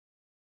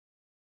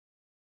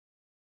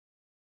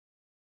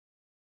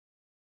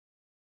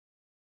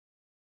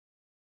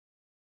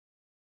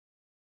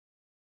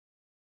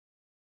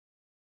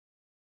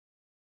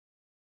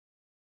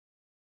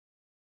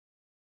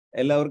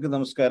എല്ലാവർക്കും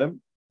നമസ്കാരം.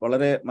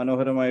 വളരെ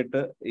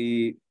മനോഹരമായിട്ട് ഈ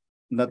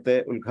ഇന്നത്തെ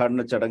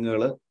ഉദ്ഘാടന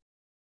ചടങ്ങുകൾ,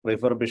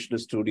 റിഫർബിഷ്ഡ്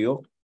സ്റ്റുഡിയോ,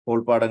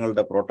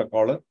 കോൾപ്പാടങ്ങളുടെ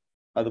പ്രോട്ടോക്കോള്,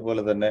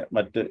 അതുപോലെ തന്നെ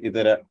മറ്റ്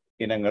ഇതര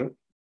ഇനങ്ങൾ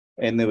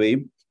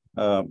എന്നിവയും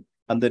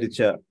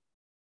അന്തരിച്ച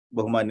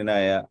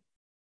ബഹുമാന്യനായ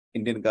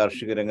ഇന്ത്യൻ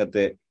കാർഷിക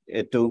രംഗത്തെ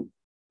ഏറ്റവും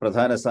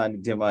പ്രധാന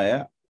സാന്നിധ്യമായ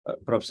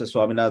പ്രൊഫസർ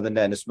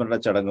സ്വാമിനാഥന്റെ അനുസ്മരണ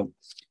ചടങ്ങും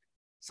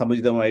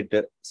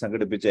സമുചിതമായിട്ട്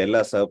സംഘടിപ്പിച്ച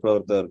എല്ലാ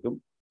സഹപ്രവർത്തകർക്കും,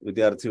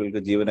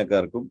 വിദ്യാർത്ഥികൾക്കും,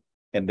 ജീവനക്കാർക്കും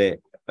എൻ്റെ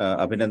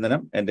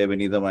അഭിനന്ദനം, എൻ്റെ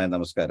വിനീതമായ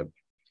നമസ്കാരം.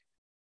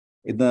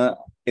 ഇന്ന്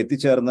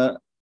എത്തിച്ചേർന്ന്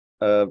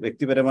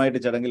വ്യക്തിപരമായിട്ട്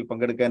ചടങ്ങിൽ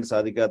പങ്കെടുക്കാൻ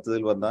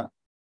സാധിക്കാത്തതിൽ വന്ന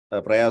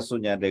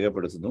പ്രയാസവും ഞാൻ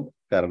രേഖപ്പെടുത്തുന്നു.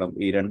 കാരണം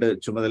ഈ രണ്ട്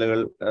ചുമതലകൾ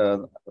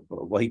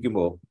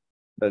വഹിക്കുമ്പോൾ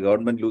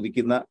ഗവൺമെന്റിൽ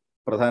ഉദിക്കുന്ന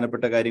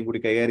പ്രധാനപ്പെട്ട കാര്യം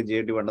കൂടി കൈകാര്യം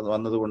ചെയ്യേണ്ടി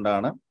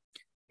വന്നതുകൊണ്ടാണ്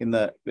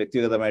ഇന്ന്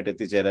വ്യക്തിഗതമായിട്ട്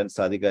എത്തിച്ചേരാൻ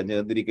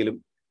സാധിക്കാഞ്ഞത്. എന്നിരിക്കലും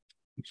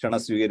ക്ഷണം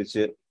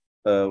സ്വീകരിച്ച്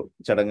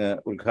ചടങ്ങ്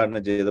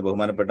ഉദ്ഘാടനം ചെയ്ത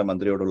ബഹുമാനപ്പെട്ട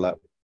മന്ത്രിയോടുള്ള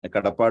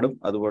കടപ്പാടും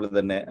അതുപോലെ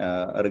തന്നെ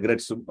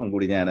റിഗ്രറ്റ്സും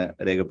കൂടി ഞാൻ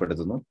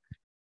രേഖപ്പെടുത്തുന്നു.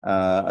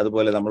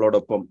 അതുപോലെ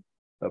നമ്മളോടൊപ്പം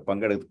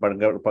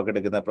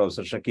പങ്കെടുക്കുന്ന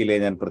പ്രൊഫസർ ഷക്കീലെ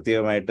ഞാൻ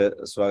പ്രത്യേകമായിട്ട്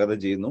സ്വാഗതം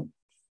ചെയ്യുന്നു.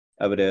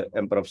 അവര്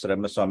പ്രൊഫസർ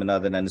എസ്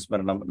സ്വാമിനാഥൻ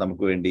അനുസ്മരണം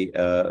നമുക്ക് വേണ്ടി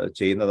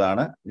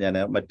ചെയ്യുന്നതാണ്. ഞാൻ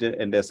മറ്റ്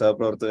എൻ്റെ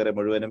സഹപ്രവർത്തകരെ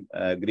മുഴുവനും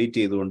ഗ്രീറ്റ്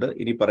ചെയ്തുകൊണ്ട്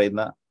ഇനി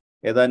പറയുന്ന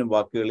ഏതാനും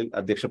വാക്കുകളിൽ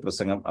അധ്യക്ഷ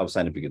പ്രസംഗം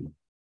അവസാനിപ്പിക്കുന്നു.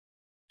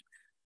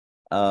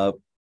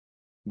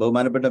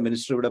 ബഹുമാനപ്പെട്ട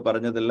മിനിസ്റ്റർ ഇവിടെ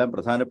പറഞ്ഞതെല്ലാം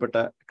പ്രധാനപ്പെട്ട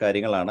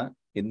കാര്യങ്ങളാണ്.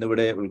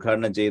 ഇന്നിവിടെ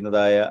ഉദ്ഘാടനം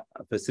ചെയ്യുന്നതായ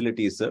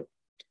ഫെസിലിറ്റീസ്,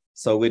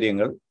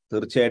 സൗകര്യങ്ങൾ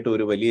തീർച്ചയായിട്ടും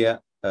ഒരു വലിയ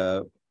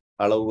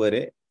അളവ്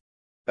വരെ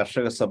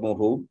കർഷക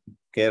സമൂഹവും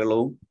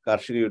കേരളവും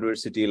കാർഷിക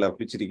യൂണിവേഴ്സിറ്റിയിൽ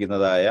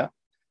അർപ്പിച്ചിരിക്കുന്നതായ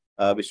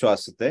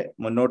വിശ്വാസത്തെ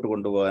മുന്നോട്ട്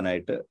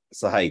കൊണ്ടുപോകാനായിട്ട്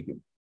സഹായിക്കും.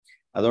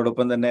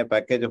 അതോടൊപ്പം തന്നെ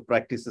പാക്കേജ് ഓഫ്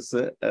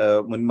പ്രാക്ടീസസ്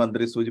മുൻ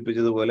മന്ത്രി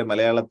സൂചിപ്പിച്ചതുപോലെ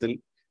മലയാളത്തിൽ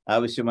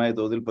ആവശ്യമായ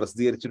തോതിൽ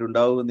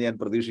പ്രസിദ്ധീകരിച്ചിട്ടുണ്ടാവുമെന്ന് ഞാൻ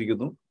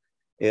പ്രതീക്ഷിക്കുന്നു.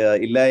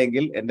 ഇല്ല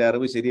എങ്കിൽ, എൻ്റെ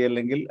അറിവ്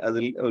ശരിയല്ലെങ്കിൽ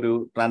അതിൽ ഒരു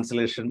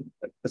ട്രാൻസ്ലേഷൻ,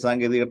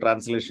 സാങ്കേതിക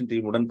ട്രാൻസ്ലേഷൻ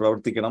ടീം ഉടൻ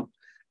പ്രവർത്തിക്കണം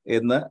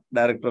എന്ന്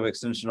ഡയറക്ടർ ഓഫ്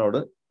എക്സ്റ്റൻഷനോട്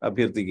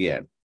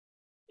അഭ്യർത്ഥിക്കുകയാണ്.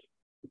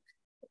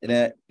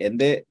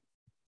 എൻ്റെ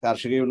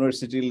കാർഷിക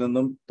യൂണിവേഴ്സിറ്റിയിൽ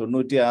നിന്നും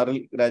 96-ൽ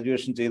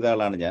ഗ്രാജുവേഷൻ ചെയ്ത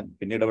ആളാണ് ഞാൻ.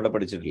 പിന്നീട് അവിടെ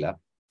പഠിച്ചിട്ടില്ല,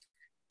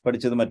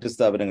 പഠിച്ചത് മറ്റ്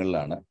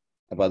സ്ഥാപനങ്ങളിലാണ്.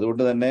 അപ്പം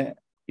അതുകൊണ്ട് തന്നെ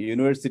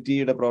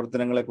യൂണിവേഴ്സിറ്റിയുടെ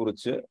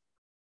പ്രവർത്തനങ്ങളെക്കുറിച്ച്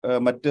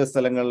മറ്റ്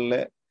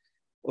സ്ഥലങ്ങളിലെ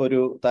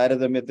ഒരു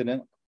താരതമ്യത്തിന്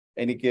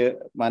എനിക്ക്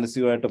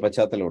മാനസികമായിട്ട്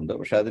പശ്ചാത്തലമുണ്ട്.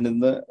 പക്ഷെ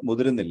അതിനിന്ന്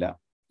മുതിരുന്നില്ല.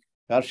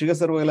 കാർഷിക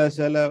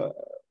സർവകലാശാല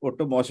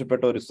ഒട്ടും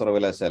മോശപ്പെട്ട ഒരു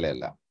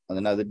സർവകലാശാലയല്ല.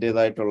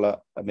 അതിൻ്റെതായിട്ടുള്ള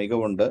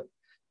മികവുണ്ട്.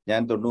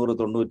 ഞാൻ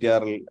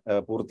 90-96-ൽ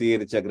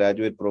പൂർത്തീകരിച്ച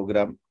ഗ്രാജുവേറ്റ്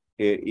പ്രോഗ്രാം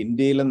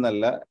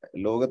ഇന്ത്യയിലെന്നല്ല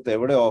ലോകത്ത്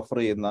എവിടെ ഓഫർ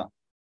ചെയ്യുന്ന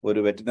ഒരു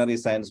വെറ്റിനറി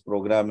സയൻസ്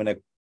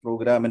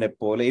പ്രോഗ്രാമിനെ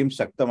പോലെയും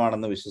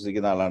ശക്തമാണെന്ന്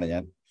വിശ്വസിക്കുന്ന ആളാണ്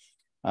ഞാൻ.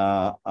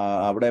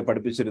 അവിടെ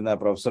പഠിപ്പിച്ചിരുന്ന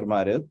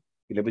പ്രൊഫസർമാര്,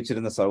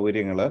 ലഭിച്ചിരുന്ന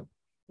സൗകര്യങ്ങള്,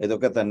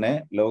 ഇതൊക്കെ തന്നെ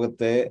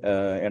ലോകത്തെ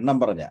എണ്ണം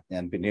പറഞ്ഞ,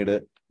 ഞാൻ പിന്നീട്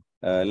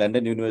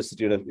ലണ്ടൻ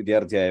യൂണിവേഴ്സിറ്റിയുടെ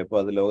വിദ്യാർത്ഥിയായപ്പോൾ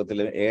അത്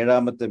ലോകത്തിലെ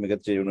 7ാമത്തെ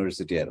മികച്ച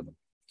യൂണിവേഴ്സിറ്റി ആയിരുന്നു.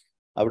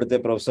 അവിടുത്തെ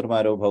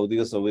പ്രൊഫസർമാരോ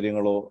ഭൗതിക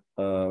സൗകര്യങ്ങളോ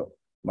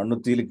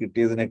മണ്ണുത്തിയിൽ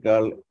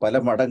കിട്ടിയതിനേക്കാൾ പല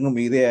മടങ്ങും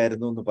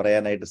മീതെയായിരുന്നു എന്ന്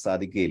പറയാനായിട്ട്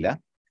സാധിക്കുകയില്ല.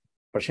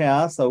 പക്ഷെ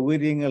ആ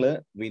സൗകര്യങ്ങൾ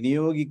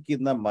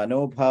വിനിയോഗിക്കുന്ന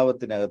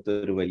മനോഭാവത്തിനകത്ത്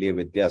ഒരു വലിയ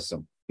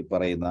വ്യത്യാസം ഈ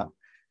പറയുന്ന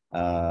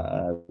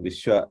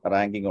വിശ്വ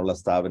റാങ്കിംഗ് ഉള്ള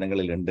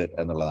സ്ഥാപനങ്ങളിലുണ്ട്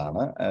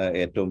എന്നുള്ളതാണ്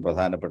ഏറ്റവും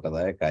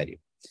പ്രധാനപ്പെട്ടതായ കാര്യം.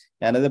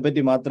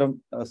 ഞാനതേപ്പറ്റി മാത്രം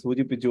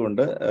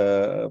സൂചിപ്പിച്ചുകൊണ്ട്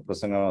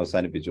പ്രസംഗം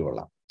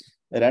അവസാനിപ്പിച്ചുകൊള്ളാം.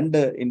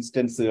 2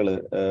 ഇൻസ്റ്റൻസുകൾ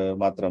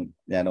മാത്രം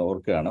ഞാൻ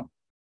ഓർക്കുകയാണ്.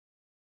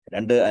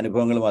 2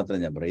 അനുഭവങ്ങൾ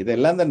മാത്രം ഞാൻ പറയും.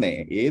 ഇതെല്ലാം തന്നെ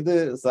ഏത്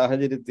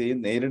സാഹചര്യത്തെയും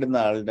നേരിടുന്ന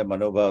ആളുടെ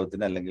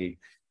മനോഭാവത്തിന്, അല്ലെങ്കിൽ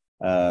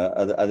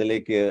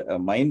അതിലേക്ക്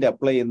മൈൻഡ്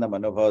അപ്ലൈ ചെയ്യുന്ന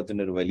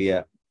മനോഭാവത്തിന് ഒരു വലിയ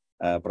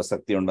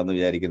പ്രസക്തി ഉണ്ടെന്ന്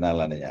വിചാരിക്കുന്ന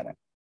ആളാണ് ഞാൻ.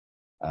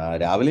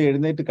 രാവിലെ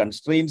എഴുന്നേറ്റ്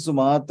കൺസ്ട്രെയിൻസ്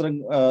മാത്രം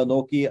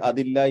നോക്കി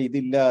അതില്ല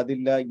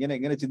അതില്ല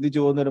ഇങ്ങനെ ചിന്തിച്ചു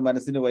പോകുന്ന ഒരു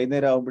മനസ്സിന്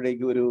വൈകുന്നേരം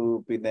ആകുമ്പോഴേക്കും ഒരു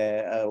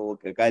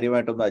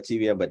കാര്യമായിട്ടൊന്നും അച്ചീവ്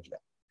ചെയ്യാൻ പറ്റില്ല.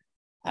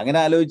 അങ്ങനെ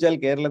ആലോചിച്ചാൽ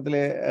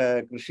കേരളത്തിലെ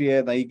കൃഷിയെ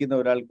നയിക്കുന്ന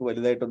ഒരാൾക്ക്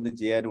വലുതായിട്ടൊന്നും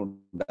ചെയ്യാനും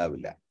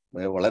ഉണ്ടാവില്ല.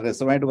 വളരെ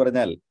രസമായിട്ട്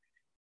പറഞ്ഞാൽ,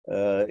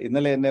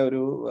 ഇന്നലെ എന്നെ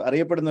ഒരു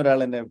അറിയപ്പെടുന്ന ഒരാൾ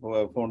എന്നെ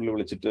ഫോണിൽ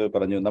വിളിച്ചിട്ട്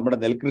പറഞ്ഞു, നമ്മുടെ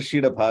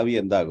നെൽകൃഷിയുടെ ഭാവി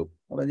എന്താകും?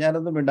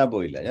 ഞാനൊന്നും മിണ്ടാൻ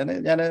പോയില്ല.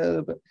 ഞാൻ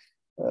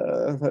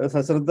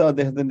സശ്രദ്ധ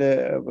അദ്ദേഹത്തിന്റെ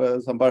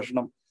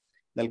സംഭാഷണം,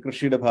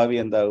 നെൽകൃഷിയുടെ ഭാവി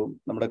എന്താകും,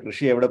 നമ്മുടെ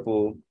കൃഷി എവിടെ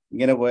പോകും,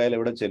 ഇങ്ങനെ പോയാൽ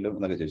എവിടെ ചെല്ലും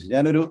എന്നൊക്കെ ചോദിച്ചു.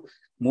 ഞാനൊരു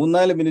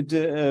 3-4 മിനിറ്റ്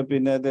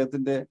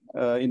അദ്ദേഹത്തിന്റെ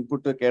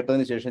ഇൻപുട്ട്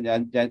കേട്ടതിന് ശേഷം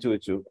ഞാൻ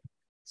ചോദിച്ചു,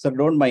 സർ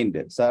ഡോണ്ട്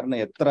മൈൻഡ്, സാറിന്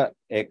എത്ര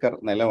ഏക്കർ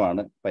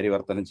നിലമാണ്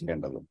പരിവർത്തനം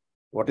ചെയ്യേണ്ടത്?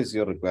 വാട്ട് ഈസ്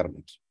യുവർ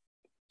റിക്വയർമെന്റ്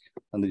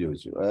എന്ന്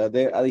ചോദിച്ചു.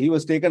 he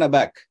was taken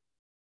aback.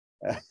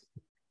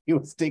 He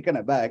was taken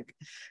aback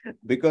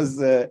because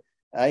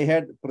I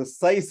had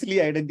precisely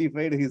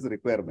identified his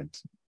requirement.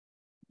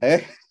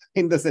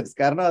 In the sense,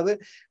 കാരണം അത്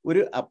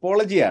ഒരു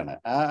അപ്പോളജിയാണ്.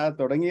 ആ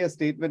തുടങ്ങിയ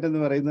സ്റ്റേറ്റ്മെന്റ് എന്ന്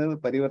പറയുന്നത്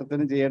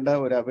പരിവർത്തനം ചെയ്യേണ്ട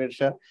ഒരു അപേക്ഷ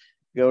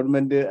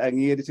ഗവൺമെന്റ്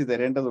അംഗീകരിച്ച്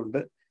തരേണ്ടതുണ്ട്.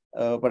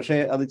 പക്ഷേ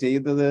അത്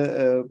ചെയ്യുന്നത്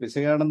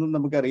പിശകാണെന്നും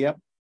നമുക്കറിയാം.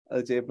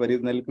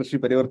 അത് നെൽകൃഷി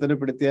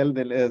പരിവർത്തനപ്പെടുത്തിയാൽ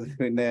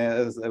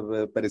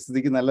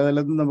പരിസ്ഥിതിക്ക്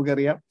നല്ലതല്ലെന്നും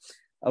നമുക്കറിയാം.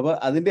 അപ്പൊ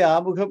അതിന്റെ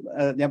ആമുഖം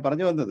ഞാൻ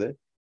പറഞ്ഞു വന്നത്,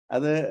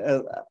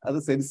 അത്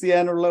സെൻസ്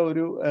ചെയ്യാനുള്ള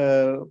ഒരു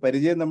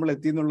പരിചയം നമ്മൾ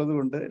എത്തി എന്നുള്ളത്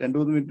കൊണ്ട്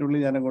 2-3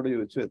 മിനിറ്റിനുള്ളിൽ ഞാൻ അങ്ങോട്ട്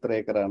ചോദിച്ചു, എത്ര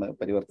ഏക്കറാണ്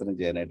പരിവർത്തനം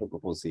ചെയ്യാനായിട്ട്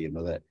പ്രപ്പോസ്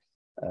ചെയ്യുന്നത്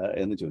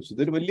എന്ന് ചോദിച്ചു.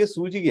 ഇതൊരു വലിയ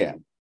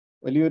സൂചികയാണ്,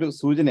 വലിയൊരു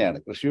സൂചനയാണ്.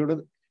 കൃഷിയോട്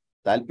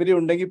താല്പര്യം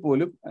ഉണ്ടെങ്കിൽ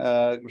പോലും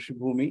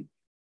കൃഷിഭൂമി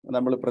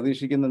നമ്മൾ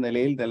പ്രതീക്ഷിക്കുന്ന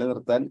നിലയിൽ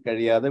നിലനിർത്താൻ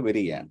കഴിയാതെ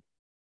വരികയാണ്.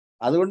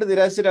 അതുകൊണ്ട്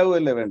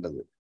നിരാശരാകുകയല്ലേ വേണ്ടത്.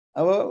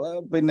 അപ്പോൾ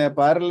പിന്നെ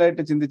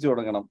പാരലായിട്ട് ചിന്തിച്ചു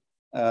തുടങ്ങണം,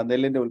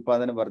 നെല്ലിന്റെ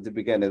ഉൽപ്പാദനം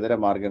വർദ്ധിപ്പിക്കാൻ ഇതര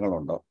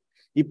മാർഗങ്ങളുണ്ടോ,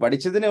 ഈ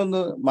പഠിച്ചതിനെ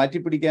ഒന്ന്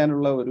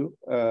മാറ്റിപ്പിടിക്കാനുള്ള ഒരു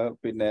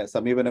പിന്നെ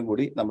സമീപനം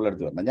കൂടി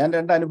നമ്മളെടുത്ത് വരണം. ഞാൻ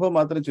 2 അനുഭവം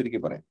മാത്രം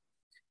ചുരുക്കി പറയാം.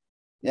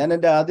 ഞാൻ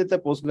എൻ്റെ ആദ്യത്തെ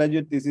പോസ്റ്റ്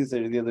ഗ്രാജുവേറ്റ് തീസിസ്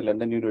എഴുതിയത്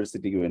ലണ്ടൻ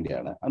യൂണിവേഴ്സിറ്റിക്ക്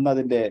വേണ്ടിയാണ്. അന്ന്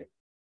അതിൻ്റെ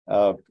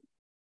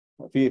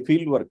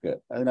ഫീൽഡ് വർക്ക്,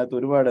 അതിനകത്ത്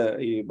ഒരുപാട്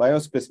ഈ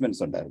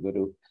ബയോസ്പെസിമെൻസ് ഉണ്ടായിരുന്നു.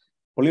 ഒരു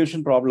പൊല്യൂഷൻ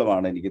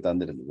പ്രോബ്ലമാണ് എനിക്ക്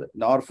തന്നിരുന്നത്.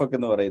 നോർഫക്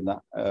എന്ന് പറയുന്ന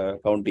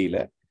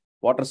കൗണ്ടിയിലെ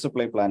വാട്ടർ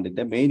സപ്ലൈ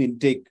പ്ലാന്റിന്റെ മെയിൻ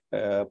ഇൻടേക്ക്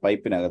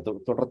പൈപ്പിനകത്ത്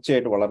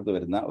തുടർച്ചയായിട്ട് വളർന്നു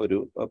വരുന്ന ഒരു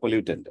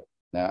പൊല്യൂറ്റന്റ്.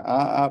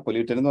 ആ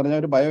പൊല്യൂറ്റന്റ് എന്ന്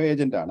പറഞ്ഞാൽ ഒരു ബയോ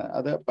ഏജന്റ് ആണ്.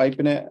 അത്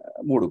പൈപ്പിനെ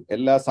മൂടും,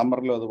 എല്ലാ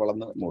സമ്മറിലും അത്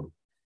വളർന്ന് മൂടും.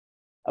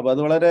 അപ്പോൾ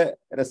അത് വളരെ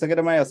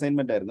രസകരമായ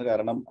അസൈൻമെന്റ് ആയിരുന്നു.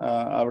 കാരണം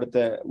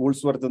അവിടുത്തെ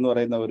വൂൾസ്വർത്ത് എന്ന്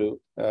പറയുന്ന ഒരു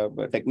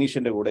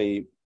ടെക്നീഷ്യന്റെ കൂടെ ഈ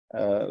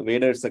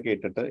വേഡേഴ്സ് ഒക്കെ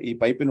ഇട്ടിട്ട് ഈ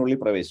പൈപ്പിനുള്ളിൽ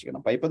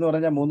പ്രവേശിക്കണം. പൈപ്പ് എന്ന്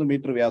പറഞ്ഞാൽ 3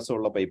 മീറ്റർ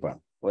വ്യാസമുള്ള പൈപ്പാണ്.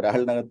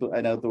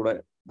 അതിനകത്തൂടെ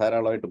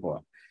ധാരാളമായിട്ട്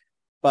പോകാം.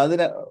 അപ്പൊ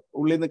അതിന്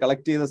ഉള്ളിൽ നിന്ന്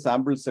കളക്ട് ചെയ്ത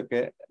സാമ്പിൾസ്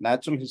ഒക്കെ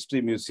നാച്ചുറൽ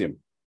ഹിസ്റ്ററി മ്യൂസിയം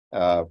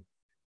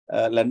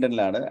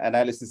ലണ്ടനിലാണ്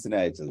അനാലിസിസിന്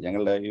അയച്ചത്.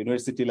 ഞങ്ങളുടെ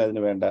യൂണിവേഴ്സിറ്റിയിൽ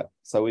അതിന് വേണ്ട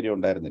സൗകര്യം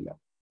ഉണ്ടായിരുന്നില്ല.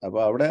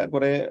 അപ്പോൾ അവിടെ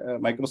കുറെ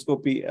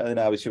മൈക്രോസ്കോപ്പി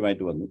അതിന്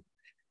ആവശ്യമായിട്ട് വന്നു.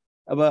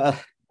 അപ്പൊ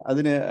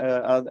അതിന്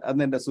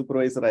അന്ന് എൻ്റെ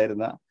സൂപ്പർവൈസർ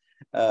ആയിരുന്ന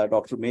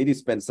ഡോക്ടർ മേരി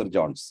സ്പെൻസർ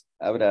ജോൺസ്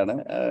അവരാണ്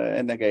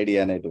എന്നെ ഗൈഡ്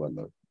ചെയ്യാനായിട്ട്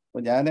വന്നത്.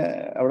 അപ്പോൾ ഞാൻ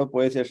അവിടെ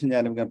പോയ ശേഷം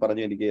ഞാൻ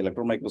പറഞ്ഞു എനിക്ക്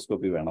ഇലക്ട്രോൺ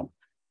മൈക്രോസ്കോപ്പി വേണം.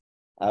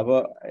 അപ്പോൾ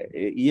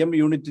EM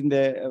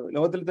യൂണിറ്റിന്റെ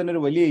ലോകത്തിൽ തന്നെ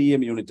ഒരു വലിയ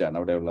EM യൂണിറ്റ് ആണ്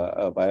അവിടെയുള്ള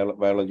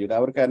ബയോളജിയുടെ.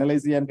 അവർക്ക്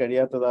അനലൈസ് ചെയ്യാൻ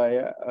കഴിയാത്തതായ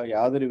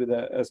യാതൊരുവിധ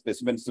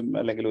സ്പെസിമെൻസും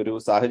അല്ലെങ്കിൽ ഒരു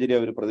സാഹചര്യം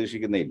അവർ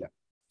പ്രതീക്ഷിക്കുന്നേയില്ല.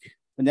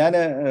 ഞാൻ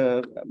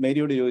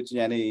മേരിയോട് ചോദിച്ചു,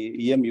 ഞാൻ ഈ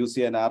EM യൂസ്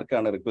ചെയ്യാൻ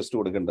ആർക്കാണ് റിക്വസ്റ്റ്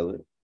കൊടുക്കേണ്ടത്?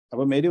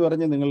 അപ്പോൾ മേരി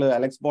പറഞ്ഞ് നിങ്ങൾ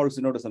അലക്സ്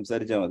ബോൾസിനോട്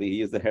സംസാരിച്ചാൽ മതി, he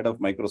is the head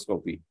of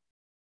microscopy.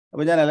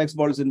 അപ്പോൾ ഞാൻ അലക്സ്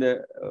ബോൾസിന്റെ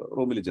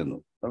റൂമിൽ ചെന്നു.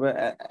 അപ്പോൾ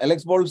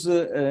അലക്സ് ബോൾസ്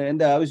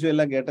എൻ്റെ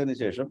ആവശ്യമെല്ലാം കേട്ടതിന്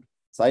ശേഷം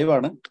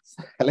സൈവാണ്.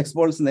 അലക്സ്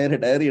ബോൾസ് നേരെ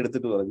ഡയറി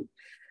എടുത്തിട്ട് പറഞ്ഞു,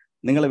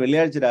 നിങ്ങൾ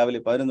വെള്ളിയാഴ്ച രാവിലെ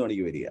 11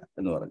 മണിക്ക് വരിക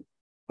എന്ന് പറഞ്ഞു.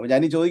 അപ്പോൾ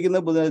ഞാൻ ഈ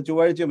ചോദിക്കുന്നത്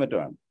ചൊവ്വാഴ്ചയോ മറ്റോ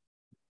ആണ്.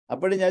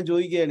 അപ്പോഴും ഞാൻ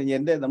ചോദിക്കുകയാണ്,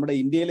 നമ്മുടെ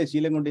ഇന്ത്യയിലെ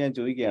ശീലം കൊണ്ട് ഞാൻ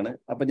ചോദിക്കുകയാണ്,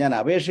 അപ്പം ഞാൻ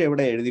അപേക്ഷ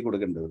എവിടെ എഴുതി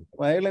കൊടുക്കേണ്ടത്?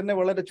 അപ്പോൾ അയാൾ എന്നെ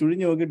വളരെ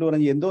ചുഴിഞ്ഞു നോക്കിയിട്ട്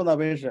പറഞ്ഞു, എന്തോന്ന്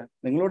അപേക്ഷ?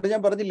 നിങ്ങളോട്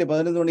ഞാൻ പറഞ്ഞില്ലേ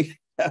 11 മണിക്ക്,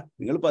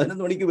 നിങ്ങൾ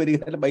 11 മണിക്ക് വരിക,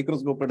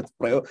 മൈക്രോസ്കോപ്പ് എടുത്ത്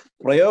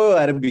പ്രയോഗം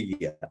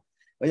ആരംഭിക്കുക.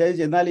 അപ്പോൾ ഞാൻ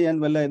ചെന്നാലും ഞാൻ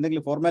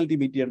എന്തെങ്കിലും ഫോർമാലിറ്റി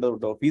മീറ്റ്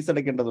ചെയ്യേണ്ടതുണ്ടോ, ഫീസ്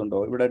അടയ്ക്കേണ്ടതുണ്ടോ,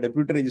 ഇവിടെ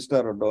ഡെപ്യൂട്ടി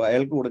രജിസ്ട്രാർ ഉണ്ടോ,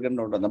 അയാൾക്ക്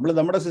കൊടുക്കേണ്ടതുണ്ടോ? നമ്മൾ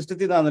നമ്മുടെ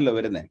സിസ്റ്റത്തിൽ നിന്നാണല്ലോ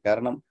വരുന്നത്.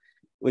 കാരണം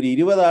ഒരു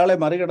 20 ആളെ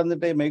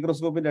മറികടന്നിട്ട്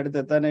മൈക്രോസ്കോപ്പിന്റെ അടുത്ത്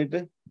എത്താനായിട്ട്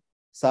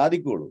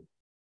സാധിക്കുള്ളൂ.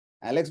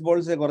 അലക്സ്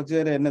ബോൾസെ കുറച്ചു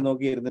നേരം എന്നെ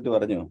നോക്കി ഇരുന്നിട്ട്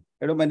പറഞ്ഞു,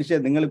 എടോ മനുഷ്യ,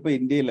 നിങ്ങളിപ്പോ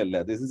ഇന്ത്യയിലല്ല,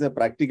 this is A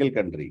practical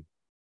country.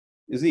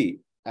 U C,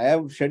 I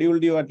have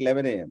scheduled U at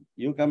 11 AM.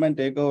 You come and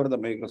take over the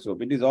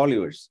microscope, it is all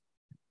yours.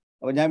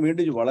 അപ്പോൾ ഞാൻ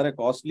വീണ്ടും വളരെ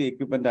കോസ്റ്റ്ലി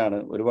എക്യുപ്മെന്റ് ആണ്,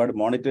 ഒരുപാട്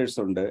മോണിറ്റേഴ്സ്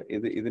ഉണ്ട്,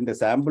 ഇതിന്റെ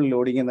സാമ്പിൾ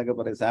ലോഡിംഗ് എന്നൊക്കെ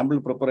പറയും, സാമ്പിൾ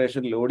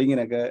പ്രിപ്പറേഷൻ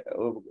ലോഡിങ്ങിനൊക്കെ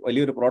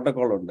വലിയൊരു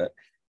പ്രോട്ടോകോൾ ഉണ്ട്.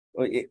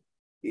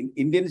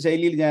 ഇന്ത്യൻ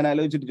ശൈലിയിൽ ഞാൻ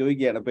ആലോചിച്ചിട്ട്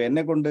ചോദിക്കുകയാണ്, ഇപ്പൊ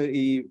എന്നെ കൊണ്ട്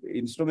ഈ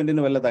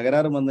ഇൻസ്ട്രുമെന്റിന് വല്ല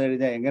തകരാറും വന്നു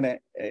കഴിഞ്ഞാൽ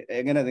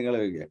എങ്ങനെ നിങ്ങൾ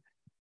ചോദിക്കുക?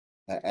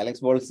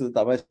 അലക്സ് ബോൾസ്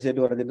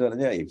തമാശയായിട്ട് പറഞ്ഞിട്ട്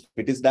പറഞ്ഞാൽ,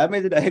 it is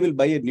damaged I will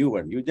buy A new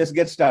one, you just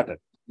get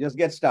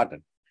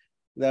started.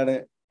 ഇതാണ്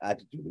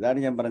ആറ്റിറ്റ്യൂഡ്. ഇതാണ്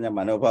ഞാൻ പറഞ്ഞ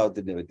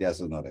മനോഭാവത്തിന്റെ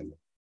വ്യത്യാസം എന്ന് പറയുന്നത്.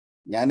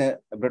 ഞാൻ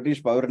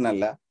ബ്രിട്ടീഷ്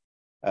പൗരനല്ല,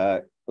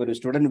 ഒരു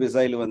സ്റ്റുഡന്റ്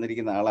വിസയിൽ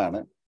വന്നിരിക്കുന്ന ആളാണ്.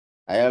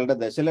 അയാളുടെ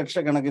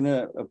ദശലക്ഷക്കണക്കിന്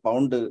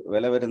പൗണ്ട്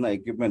വില വരുന്ന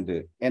എക്യുപ്മെന്റ്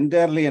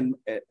എൻറ്റയർലി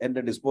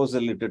എൻ്റെ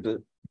ഡിസ്പോസലിൽ ഇട്ടിട്ട്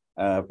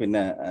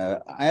പിന്നെ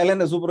അയാൾ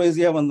എന്നെ സൂപ്പർവൈസ്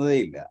ചെയ്യാൻ വന്നതേ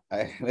ഇല്ല.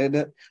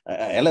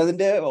 അയാൾ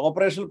അതിന്റെ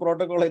ഓപ്പറേഷണൽ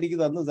പ്രോട്ടോകോൾ എനിക്ക്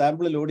തന്ന്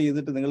സാമ്പിൾ ലോഡ്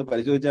ചെയ്തിട്ട് നിങ്ങൾ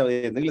പരിശോധിച്ചാൽ മതി,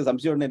 എന്തെങ്കിലും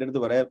സംശയം ഉണ്ടെങ്കിൽ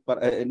എൻ്റെ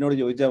അടുത്ത് എന്നോട്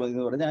ചോദിച്ചാൽ മതി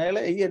എന്ന് പറഞ്ഞാൽ അയാൾ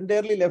ഈ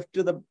entirely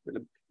left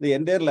the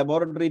entire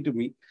laboratory to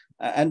me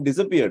and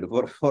disappeared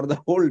for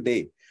the whole day.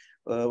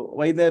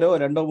 വൈകുന്നേരമോ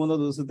 2-3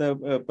 ദിവസത്തെ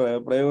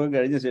പ്രയോഗം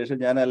കഴിഞ്ഞ ശേഷം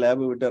ഞാൻ ആ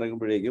ലാബ് വിട്ട്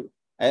ഇറങ്ങുമ്പോഴേക്കും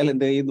അയാൾ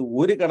എൻ്റെ കയ്യിൽ നിന്ന്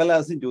ഒരു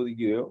കടലാസും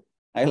ചോദിക്കുകയോ,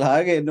 അയാൾ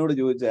ആകെ എന്നോട്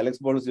ചോദിച്ചു,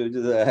 അലക്സ് ബോൾസ്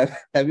ചോദിച്ചത്,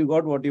 have you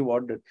got what you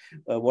wanted,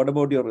 what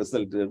about your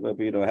result,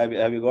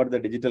 have you got the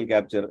digital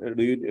capture,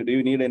 do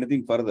you need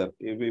anything further,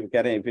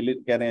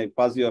 can I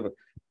pass your.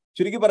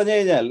 ചുരുക്കി പറഞ്ഞു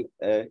കഴിഞ്ഞാൽ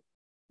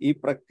ഈ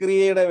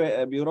പ്രക്രിയയുടെ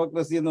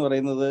ബ്യൂറോക്രസി എന്ന്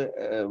പറയുന്നത്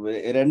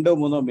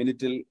 2-3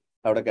 മിനിറ്റിൽ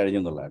അവിടെ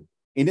കഴിഞ്ഞു എന്നുള്ളതാണ്.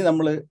 ഇനി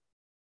നമ്മൾ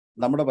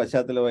നമ്മുടെ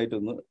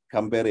പശ്ചാത്തലമായിട്ടൊന്ന്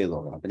കമ്പയർ ചെയ്ത്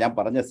നോക്കണം. അപ്പൊ ഞാൻ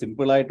പറഞ്ഞ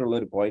സിമ്പിൾ ആയിട്ടുള്ള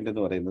ഒരു പോയിന്റ്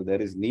എന്ന് പറയുന്നത്,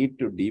 there is need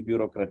to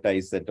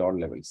ഡീബ്യൂറോക്രറ്റൈസ് at all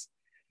levels.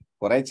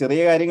 കുറെ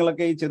ചെറിയ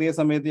കാര്യങ്ങളൊക്കെ ഈ ചെറിയ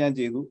സമയത്ത് ഞാൻ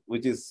ചെയ്തു,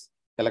 വിച്ച് ഇസ്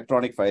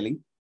ഇലക്ട്രോണിക് ഫയലിംഗ്.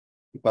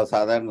 ഇപ്പൊ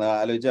സാധാരണ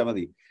ആലോചിച്ചാൽ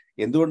മതി,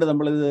 എന്തുകൊണ്ട്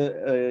നമ്മളിത്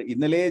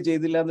ഇന്നലെ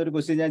ചെയ്തില്ല എന്നൊരു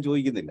ക്വസ്റ്റ്യൻ ഞാൻ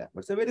ചോദിക്കുന്നില്ല.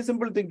 It's A very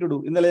simple thing to do.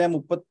 ഇന്നലെ ഞാൻ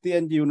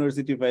 35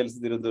 യൂണിവേഴ്സിറ്റി ഫയൽസ്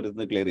തിരുവനന്തപുരത്ത്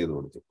നിന്ന് ക്ലിയർ ചെയ്ത്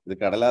കൊടുത്തു. ഇത്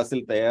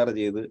കടലാസിൽ തയ്യാർ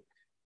ചെയ്ത്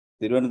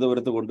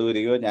തിരുവനന്തപുരത്ത്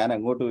കൊണ്ടുവരികയോ ഞാൻ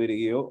അങ്ങോട്ട്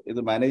വരികയോ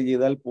ഇത് മാനേജ്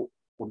ചെയ്താൽ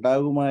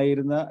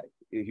ഉണ്ടാകുമായിരുന്ന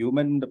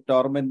ഹ്യൂമൻ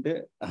ടോർമെന്റ്,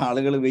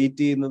 ആളുകൾ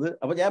വെയിറ്റ് ചെയ്യുന്നത്.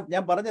 അപ്പൊ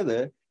ഞാൻ പറഞ്ഞത്,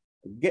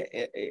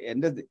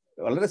 എൻ്റെ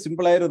വളരെ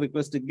സിമ്പിൾ ആയ ഒരു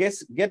request,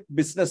 get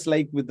business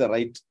like with the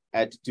right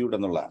attitude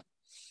എന്നുള്ളതാണ്.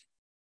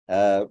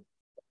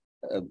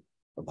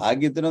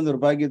 ഭാഗ്യത്തിനോ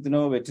നിർഭാഗ്യത്തിനോ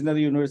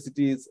വെറ്റിനറി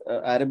യൂണിവേഴ്സിറ്റീസ്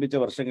ആരംഭിച്ച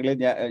വർഷങ്ങളിൽ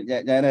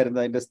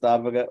ഞാനായിരുന്നു അതിന്റെ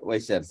സ്ഥാപക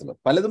വൈസ് ചാൻസലർ.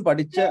 പലതും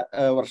പഠിച്ച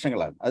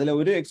വർഷങ്ങളാണ്. അതിലെ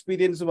ഒരു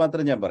എക്സ്പീരിയൻസ്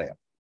മാത്രം ഞാൻ പറയാം.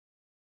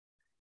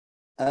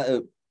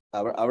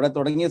 അവിടെ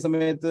തുടങ്ങിയ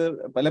സമയത്ത്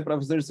പല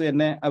പ്രൊഫസേഴ്സ്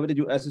എന്നെ അവർ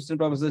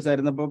അസിസ്റ്റന്റ് പ്രൊഫസേഴ്സ്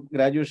ആയിരുന്നപ്പോൾ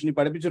ഗ്രാജുവേഷനിൽ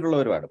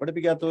പഠിപ്പിച്ചിട്ടുള്ളവരുമാണ്,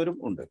 പഠിപ്പിക്കാത്തവരും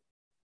ഉണ്ട്.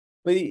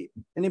 അപ്പൊ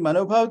ഇനി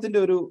മനോഭാവത്തിന്റെ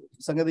ഒരു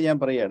സംഗതി ഞാൻ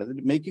പറയുകയാണ്.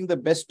 Making the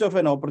best of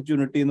an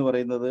opportunity എന്ന്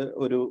പറയുന്നത്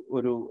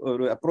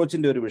ഒരു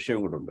അപ്രോച്ചിന്റെ ഒരു വിഷയം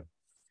കൂടെ ഉണ്ട്.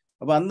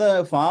 അപ്പൊ അന്ന്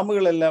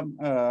ഫാമുകളെല്ലാം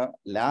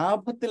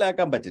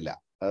ലാഭത്തിലാക്കാൻ പറ്റില്ല,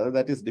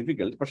 ദാറ്റ് ഈസ്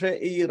ഡിഫിക്കൽട്ട്. പക്ഷേ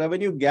ഈ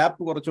റവന്യൂ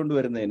ഗ്യാപ്പ് കുറച്ചുകൊണ്ട്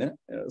വരുന്നതിന്,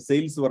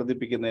 സെയിൽസ്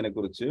വർദ്ധിപ്പിക്കുന്നതിനെ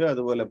കുറിച്ച്,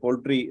 അതുപോലെ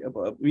poultry,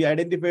 V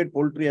identified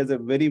poultry as A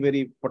very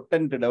very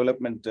potent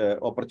development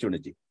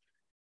opportunity.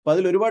 അപ്പൊ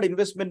അതിൽ ഒരുപാട്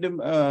ഇൻവെസ്റ്റ്മെന്റും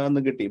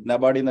അന്ന് കിട്ടി.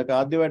 നബാർഡിൽ നിന്നൊക്കെ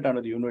ആദ്യമായിട്ടാണ്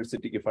ഒരു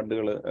യൂണിവേഴ്സിറ്റിക്ക്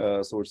ഫണ്ടുകൾ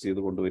സോഴ്സ്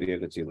ചെയ്ത്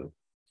കൊണ്ടുവരികയൊക്കെ ചെയ്തത്.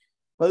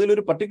 അപ്പൊ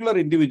അതിലൊരു പർട്ടിക്കുലർ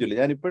ഇൻഡിവിജ്വൽ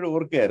ഞാൻ ഇപ്പോഴും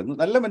ഓർക്കുകയായിരുന്നു.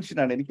 നല്ല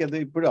മനുഷ്യനാണ്, എനിക്കത്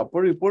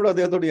ഇപ്പോഴും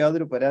അദ്ദേഹത്തോട്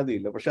യാതൊരു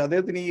പരാതിയില്ല. പക്ഷെ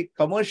അദ്ദേഹത്തിന് ഈ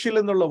കമേഴ്ഷ്യൽ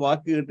എന്നുള്ള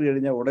വാക്ക് കേട്ട്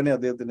കഴിഞ്ഞാൽ ഉടനെ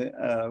അദ്ദേഹത്തിന്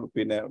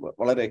പിന്നെ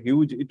വളരെ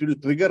huge, it will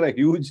trigger A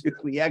huge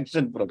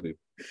reaction from him.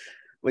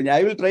 അപ്പൊ I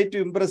will try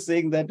to Impress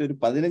saying that ഒരു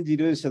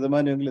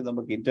 15-20%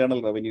 നമുക്ക്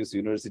ഇന്റേണൽ റവന്യൂസ്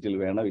യൂണിവേഴ്സിറ്റിയിൽ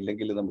വേണം,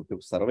 ഇല്ലെങ്കിൽ നമുക്ക്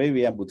സർവൈവ്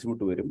ചെയ്യാൻ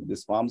ബുദ്ധിമുട്ട് വരും.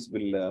 This farms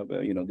will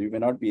you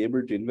may not be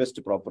able to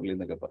invest properly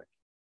എന്നൊക്കെ പറയും.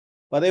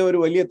 അപ്പൊ അതേ ഒരു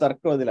വലിയ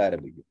തർക്കം അതിൽ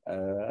ആരംഭിക്കും.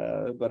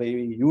 പറയും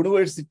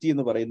യൂണിവേഴ്സിറ്റി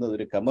എന്ന് പറയുന്നത്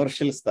ഒരു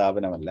commercial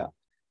സ്ഥാപനമല്ല,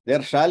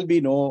 there shall be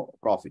no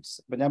profits.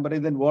 അപ്പൊ ഞാൻ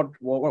പറയുന്നത്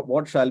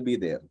what shall be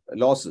there?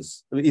 Losses.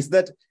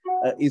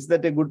 Is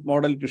that a good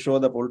model to show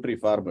the poultry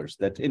farmers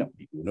that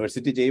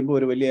university ചെയ്യുമ്പോൾ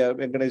ഒരു വലിയ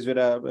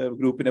വെങ്കടേശ്വര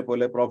ഗ്രൂപ്പിനെ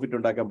പോലെ പ്രോഫിറ്റ്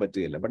ഉണ്ടാക്കാൻ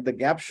പറ്റുകയില്ല. But the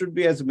gap should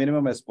be as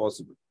minimum as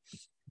possible.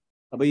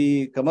 അപ്പൊ ഈ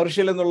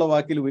കമേഴ്ഷ്യൽ എന്നുള്ള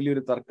വാക്കിൽ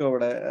വലിയൊരു തർക്കം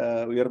അവിടെ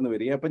ഉയർന്നു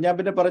വരിക. അപ്പൊ ഞാൻ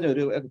പിന്നെ പറഞ്ഞു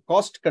ഒരു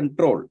കോസ്റ്റ്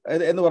കൺട്രോൾ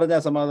എന്ന്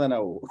പറഞ്ഞാൽ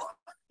സമാധാനമാവോ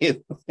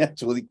ഞാൻ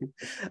ചോദിക്കും.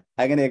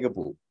 അങ്ങനെയൊക്കെ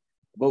പോകും.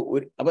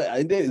 അപ്പൊ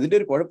ഇതിന്റെ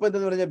ഒരു കുഴപ്പം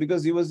എന്തെന്ന് പറഞ്ഞാൽ,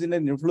 because he was in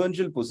N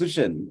influential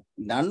position,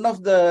 none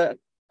of the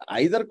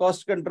either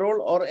cost control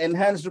or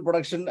enhanced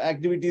production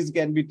activities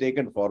can be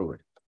taken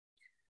forward.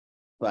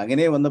 അപ്പൊ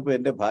അങ്ങനെ വന്നപ്പോൾ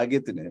എന്റെ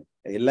ഭാഗ്യത്തിന്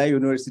എല്ലാ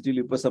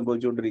യൂണിവേഴ്സിറ്റിയിലും ഇപ്പൊ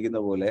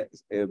സംഭവിച്ചുകൊണ്ടിരിക്കുന്ന പോലെ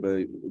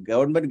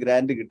ഗവൺമെന്റ്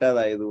ഗ്രാന്റ്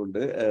കിട്ടാതായതുകൊണ്ട്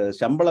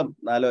ശമ്പളം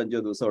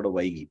 4-5 ദിവസം അവിടെ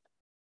വൈകി.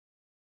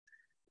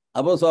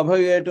 അപ്പോൾ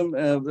സ്വാഭാവികമായിട്ടും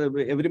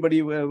everybody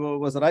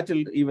was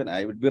റാറ്റിൽഡ്. Even I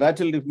would be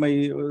റാറ്റിൽഡ് if my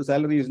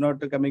salary is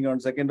not coming on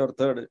second or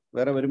third.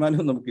 വേറെ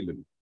വരുമാനവും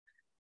നമുക്കില്ലല്ലോ.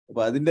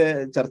 അപ്പൊ അതിന്റെ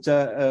ചർച്ച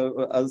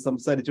അത്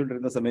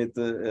സംസാരിച്ചുകൊണ്ടിരുന്ന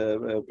സമയത്ത്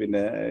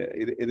പിന്നെ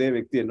ഇതേ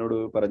വ്യക്തി എന്നോട്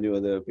പറഞ്ഞു,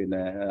 അത്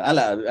പിന്നെ അല്ല,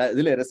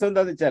 ഇതിലെ രസം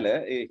എന്താന്ന് വെച്ചാല്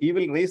he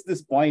will raise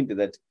this point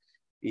that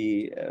ഈ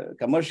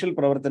കമേഴ്ഷ്യൽ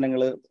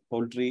പ്രവർത്തനങ്ങൾ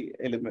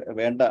പോൾട്രിയിൽ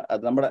വേണ്ട,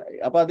 അത് നമ്മുടെ.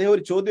 അപ്പൊ അദ്ദേഹം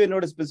ഒരു ചോദ്യം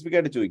എന്നോട് സ്പെസിഫിക്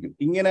ആയിട്ട് ചോദിക്കും,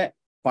 ഇങ്ങനെ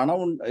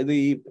ഇത്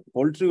ഈ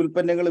പോൾട്രി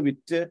ഉൽപ്പന്നങ്ങൾ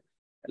വിറ്റ്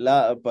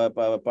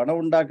പണം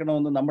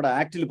ഉണ്ടാക്കണമെന്ന് നമ്മുടെ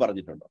ആക്ടിൽ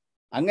പറഞ്ഞിട്ടുണ്ടോ?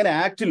 അങ്ങനെ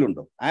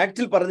ആക്ടിലുണ്ടോ?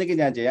 ആക്ടിൽ പറഞ്ഞെങ്കിൽ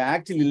ഞാൻ ചെയ്യാം,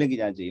 ആക്ടിൽ ഇല്ലെങ്കിൽ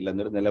ഞാൻ ചെയ്യില്ല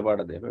എന്നൊരു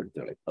നിലപാട് അദ്ദേഹം എടുത്തു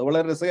കളയും. അത്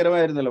വളരെ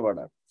രസകരമായ ഒരു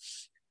നിലപാടാണ്.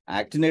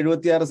 ആക്ടിന്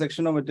 76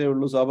 സെക്ഷനോ മറ്റേ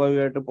ഉള്ളൂ.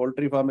 സ്വാഭാവികമായിട്ട്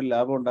പോൾട്രി ഫാമിൽ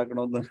ലാഭം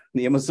ഉണ്ടാക്കണമെന്ന്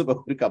നിയമസഭ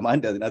ഒരു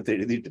കമാൻഡ് അതിനകത്ത്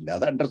എഴുതിയിട്ടില്ല.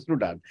 അത്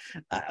അണ്ടർസ്റ്റുഡ് ആണ്.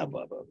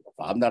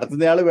 ഫാം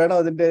നടത്തുന്നയാൾ വേണം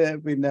അതിന്റെ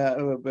പിന്നെ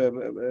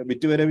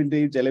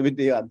വിറ്റുവരവിന്റെയും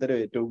ചെലവിന്റെയും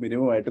അന്തരം ഏറ്റവും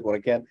മിനിമമായിട്ട്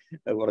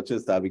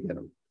കുറച്ച്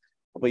സ്ഥാപിക്കാനുള്ളൂ.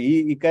 അപ്പൊ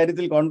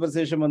ഇക്കാര്യത്തിൽ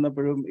കോൺവെർസേഷൻ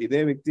വന്നപ്പോഴും ഇതേ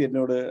വ്യക്തി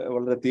എന്നോട്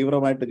വളരെ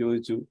തീവ്രമായിട്ട്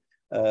ചോദിച്ചു,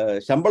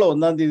 ശമ്പളം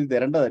 1-ാം തീയതി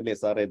തരേണ്ടതല്ലേ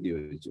സാറേ എന്ന്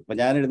ചോദിച്ചു. അപ്പൊ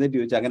ഞാൻ എഴുന്നേറ്റ്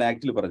ചോദിച്ചു, അങ്ങനെ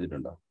ആക്ടിൽ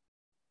പറഞ്ഞിട്ടുണ്ടോ?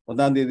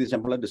 1-ാം തീയതി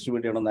ശമ്പളം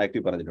ഡിസ്ട്രിബ്യൂട്ട് ചെയ്യണമെന്ന്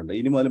ആക്ടിൽ പറഞ്ഞിട്ടുണ്ട്.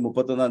 ഇനി മുതൽ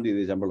 31-ാം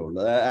തീയതി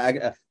ശമ്പളമുള്ളൂ.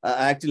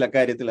 ആക്ടിൽ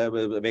അക്കാര്യത്തിൽ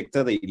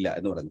വ്യക്തതയില്ല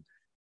എന്ന് പറഞ്ഞു.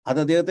 അത്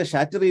അദ്ദേഹത്തെ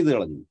ഷാറ്റർ ചെയ്ത്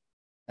കളഞ്ഞു.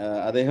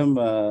 അദ്ദേഹം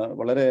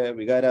വളരെ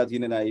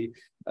വികാരാധീനനായി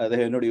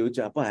അദ്ദേഹം എന്നോട്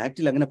ചോദിച്ചു, അപ്പൊ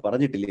ആക്ടിൽ അങ്ങനെ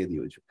പറഞ്ഞിട്ടില്ലേ എന്ന്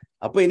ചോദിച്ചു.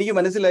 അപ്പൊ എനിക്ക്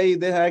മനസ്സിലായി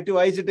ഇദ്ദേഹം ആക്ട്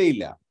വായിച്ചിട്ടേ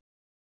ഇല്ല.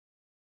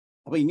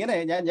 അപ്പൊ ഇങ്ങനെ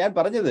ഞാൻ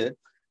പറഞ്ഞത്,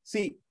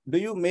 C do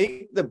you make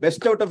the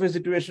best out of A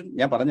situation.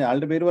 ഞാൻ പറഞ്ഞ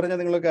ആളുടെ പേര് പറഞ്ഞാൽ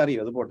നിങ്ങളൊക്കെ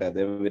അറിയും, അത് പോട്ടെ,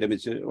 അദ്ദേഹം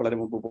വിരമിച്ച് വളരെ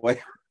മുമ്പ് പോയ,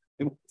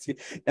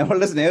 ഞാൻ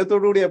വളരെ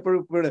സ്നേഹത്തോടു കൂടി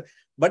എപ്പോഴും.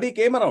 But he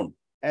came around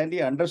and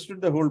he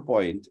understood the whole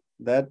point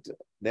that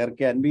there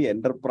can be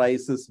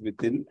enterprises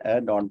within A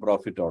non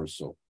profit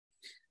also.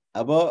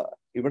 അപ്പോ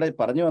ഇവിടെ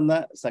പറഞ്ഞു വന്ന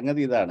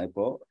സംഗതി ഇതാണ്.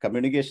 ഇപ്പോ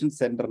കമ്മ്യൂണിക്കേഷൻ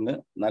സെന്ററിന്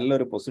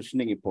നല്ലൊരു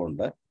പൊസിഷനിങ് ഇപ്പോൾ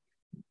ഉണ്ട്.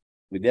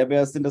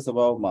 വിദ്യാഭ്യാസത്തിന്റെ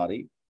സ്വഭാവം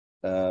മാറി.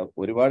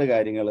 ഒരുപാട്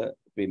കാര്യങ്ങൾ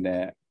പിന്നെ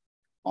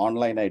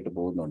ഓൺലൈനായിട്ട്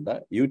പോകുന്നുണ്ട്,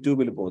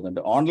 യൂട്യൂബിൽ പോകുന്നുണ്ട്.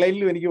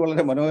 ഓൺലൈനിലും എനിക്ക്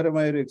വളരെ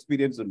മനോഹരമായ ഒരു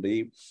എക്സ്പീരിയൻസ് ഉണ്ട്. ഈ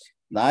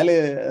 4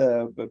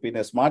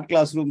 പിന്നെ സ്മാർട്ട്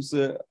ക്ലാസ്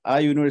റൂംസ് ആ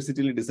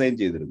യൂണിവേഴ്സിറ്റിയിൽ ഡിസൈൻ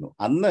ചെയ്തിരുന്നു.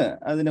 അന്ന്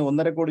അതിന്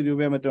 1.5 കോടി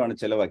രൂപയോ മറ്റോ ആണ്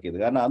ചെലവാക്കിയത്.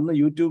 കാരണം അന്ന്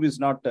YouTube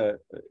is not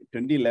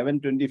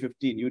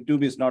 2011-2015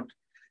 YouTube is not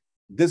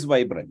this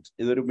vibrant.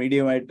 ഇതൊരു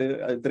മീഡിയമായിട്ട്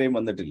ഇത്രയും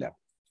വന്നിട്ടില്ല.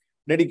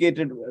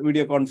 ഡെഡിക്കേറ്റഡ്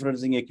വീഡിയോ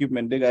കോൺഫറൻസിങ്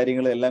എക്യുപ്മെന്റ്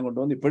കാര്യങ്ങൾ എല്ലാം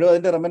കൊണ്ടുവന്ന് ഇപ്പോഴും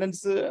അതിന്റെ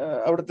റെമനൻസ്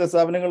അവിടുത്തെ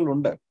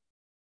സ്ഥാപനങ്ങളിലുണ്ട്.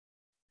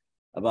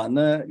 അപ്പൊ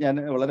അന്ന് ഞാൻ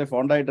വളരെ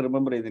ഫോണ്ടായിട്ട്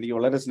റിമെമ്പർ ചെയ്ത്, എനിക്ക്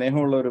വളരെ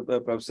സ്നേഹമുള്ള ഒരു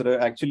professor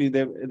actually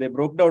they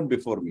broke down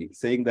before me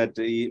saying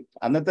that ഈ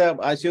അന്നത്തെ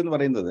ആശയം എന്ന്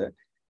പറയുന്നത്,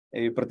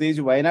 ഈ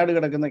പ്രത്യേകിച്ച് വയനാട്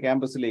കിടക്കുന്ന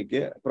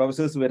ക്യാമ്പസിലേക്ക്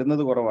പ്രൊഫസേഴ്സ്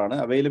വരുന്നത് കുറവാണ്,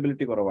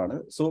 അവൈലബിലിറ്റി കുറവാണ്.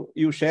 So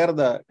you share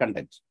the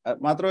content.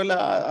 മാത്രമല്ല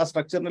ആ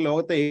സ്ട്രക്ചറിന്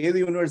ലോകത്തെ ഏത്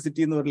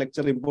യൂണിവേഴ്സിറ്റിയിൽ നിന്ന് ഒരു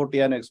ലെക്ചർ ഇമ്പോർട്ട്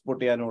ചെയ്യാനോ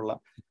എക്സ്പോർട്ട് ചെയ്യാനോ ഉള്ള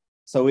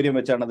സൗകര്യം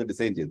വെച്ചാണ് അത്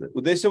ഡിസൈൻ ചെയ്തത്.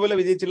 ഉദ്ദേശിച്ച പോലെ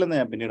വിജയിച്ചില്ലെന്ന്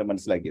ഞാൻ പിന്നീട്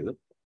മനസ്സിലാക്കിയത്.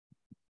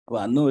 അപ്പൊ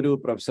അന്ന് ഒരു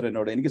പ്രൊഫസർ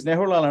എന്നോട്, എനിക്ക്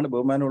സ്നേഹമുള്ള ആളാണ്,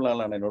 ബഹുമാനമുള്ള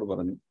ആളാണ്, എന്നോട്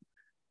പറഞ്ഞു,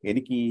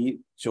 എനിക്ക് ഈ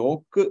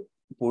ചോക്ക്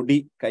പൊടി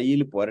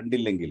കയ്യിൽ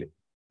പുരണ്ടില്ലെങ്കിൽ,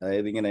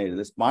 അതായത് ഇങ്ങനെ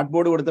സ്മാർട്ട്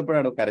ബോർഡ്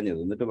കൊടുത്തപ്പോഴാണ് കരഞ്ഞത്.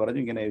 എന്നിട്ട് പറഞ്ഞു,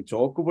 ഇങ്ങനെ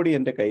ചോക്ക് പൊടി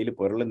എൻ്റെ കയ്യിൽ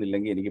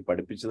പുരളുന്നില്ലെങ്കിൽ എനിക്ക്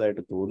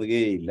പഠിപ്പിച്ചതായിട്ട്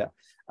തോന്നുകയില്ല,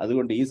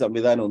 അതുകൊണ്ട് ഈ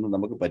സംവിധാനം ഒന്നും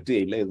നമുക്ക്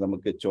പറ്റുകയില്ല, ഇത്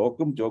നമുക്ക്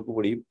ചോക്ക്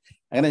പൊടിയും.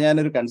 അങ്ങനെ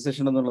ഞാനൊരു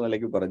കൺസെഷൻ എന്നുള്ള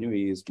നിലയ്ക്ക് പറഞ്ഞു,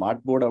 ഈ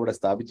സ്മാർട്ട് ബോർഡ് അവിടെ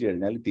സ്ഥാപിച്ചു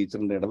കഴിഞ്ഞാൽ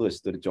ടീച്ചറിന്റെ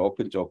ഇടതുവശത്ത് ഒരു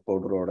ചോക്ക്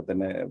പൗഡറും അവിടെ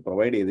തന്നെ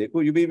പ്രൊവൈഡ് ചെയ്തേക്കും,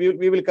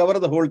 we will cover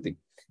the whole thing.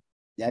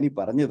 ഞാനീ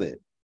പറഞ്ഞത്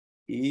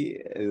ഈ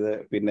ഇത്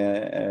പിന്നെ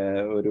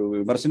ഒരു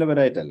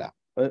വിമർശനപരമായിട്ടല്ല,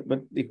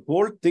 but the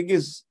whole thing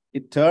is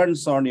it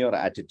turns on your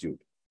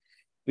attitude.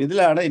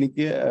 ഇതിലാണ്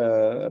എനിക്ക്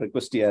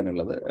റിക്വസ്റ്റ്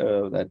ചെയ്യാനുള്ളത്.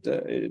 That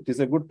it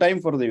is A good time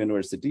for the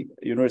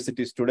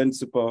university students.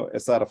 ഇപ്പോൾ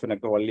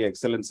SRF-നൊക്കെ വലിയ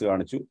എക്സലൻസ്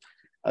കാണിച്ചു,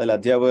 അതിൽ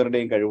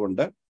അധ്യാപകരുടെയും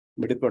കഴിവുണ്ട്,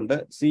 മിടുക്കുണ്ട്.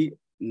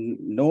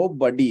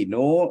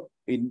 No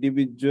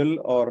individual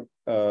or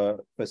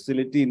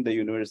facility in the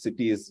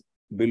university is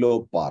below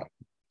പാർ.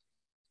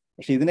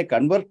 പക്ഷെ ഇതിനെ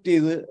കൺവെർട്ട്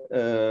ചെയ്ത്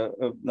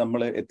നമ്മൾ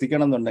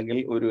എത്തിക്കണം എന്നുണ്ടെങ്കിൽ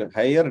ഒരു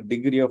ഹയർ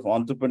ഡിഗ്രി ഓഫ്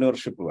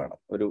ഓൺട്രപ്രനർഷിപ്പ് വേണം,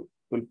 ഒരു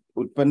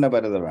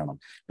ഉൽപ്പന്നപരത വേണം.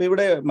 ഇപ്പൊ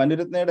ഇവിടെ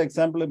മനുരത്നയുടെ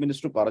എക്സാമ്പിൾ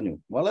മിനിസ്റ്റർ പറഞ്ഞു,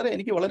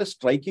 എനിക്ക് വളരെ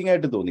സ്ട്രൈക്കിംഗ്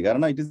ആയിട്ട് തോന്നി.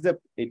 കാരണം it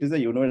is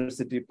A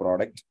university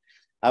product.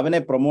 അവനെ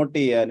പ്രൊമോട്ട്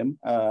ചെയ്യാനും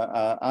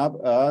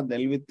ആ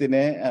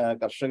നെൽവിത്തിനെ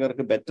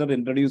കർഷകർക്ക് ബെറ്റർ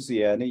ഇൻട്രൊഡ്യൂസ്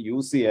ചെയ്യാനും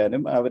യൂസ്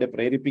ചെയ്യാനും അവരെ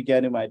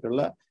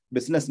പ്രേരിപ്പിക്കാനുമായിട്ടുള്ള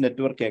ബിസിനസ്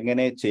നെറ്റ്വർക്ക്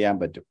എങ്ങനെ ചെയ്യാൻ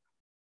പറ്റും?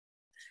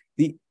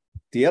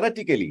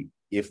 Theoretically,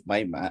 if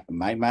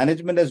my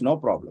management has no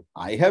problem,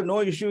 I have no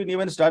issue in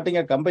even starting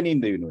a company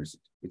in the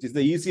university, which is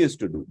the easiest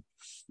to do.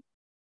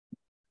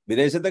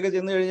 വിദേശത്തൊക്കെ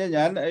ചെന്ന് കഴിഞ്ഞാൽ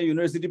ഞാൻ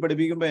യൂണിവേഴ്സിറ്റി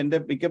പഠിപ്പിക്കുമ്പോൾ എൻ്റെ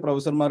മിക്ക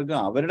പ്രൊഫസർമാർക്ക്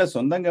അവരുടെ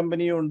സ്വന്തം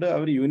കമ്പനിയും ഉണ്ട്,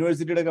 അവർ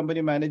യൂണിവേഴ്സിറ്റിയുടെ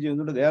കമ്പനി മാനേജ്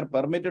ചെയ്യുന്നുണ്ട്. They are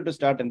permitted to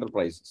start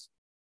enterprises.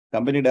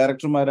 Company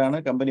ഡയറക്ടർമാരാണ്,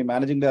 company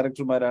managing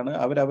ഡയറക്ടർമാരാണ്,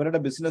 അവരവരുടെ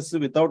business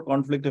without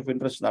conflict of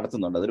interest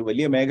നടത്തുന്നുണ്ട്. അതൊരു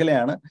വലിയ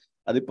മേഖലയാണ്.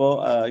 അതിപ്പോ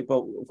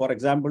for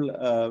example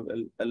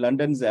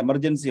ലണ്ടൻസ്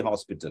emergency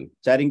hospital,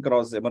 ചാരിങ്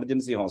cross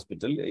emergency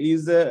hospital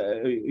is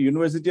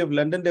university of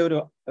ലണ്ടന്റെ ഒരു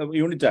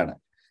യൂണിറ്റ് ആണ്.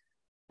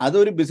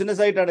 അതൊരു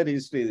ബിസിനസ് ആയിട്ടാണ്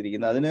രജിസ്റ്റർ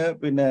ചെയ്തിരിക്കുന്നത്. അതിന്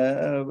പിന്നെ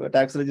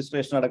ടാക്സ്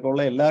രജിസ്ട്രേഷൻ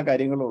അടക്കമുള്ള എല്ലാ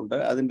കാര്യങ്ങളും ഉണ്ട്.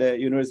 അതിന്റെ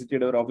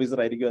യൂണിവേഴ്സിറ്റിയുടെ ഒരു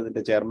ഓഫീസർ ആയിരിക്കും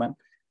അതിന്റെ ചെയർമാൻ,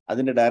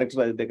 അതിന്റെ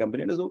ഡയറക്ടർ അതിന്റെ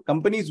കമ്പനിയുടെ. So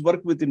companies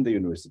work within the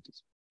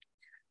universities.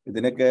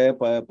 ഇതിനൊക്കെ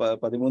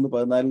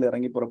 13-14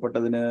 ഇറങ്ങി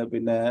പുറപ്പെട്ടതിന്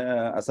പിന്നെ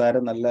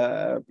അസാരം നല്ല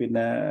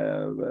പിന്നെ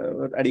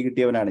അടി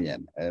കിട്ടിയവനാണ് ഞാൻ.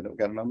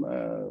 കാരണം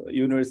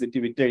യൂണിവേഴ്സിറ്റി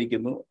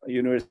വിറ്റഴിക്കുന്നു,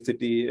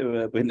 യൂണിവേഴ്സിറ്റി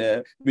പിന്നെ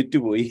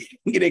വിറ്റുപോയി,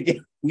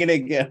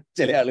 ഇങ്ങനെയൊക്കെയാണ്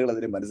ചില ആളുകൾ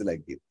അതിനെ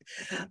മനസ്സിലാക്കിയത്.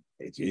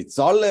 It's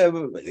all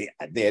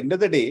at the end of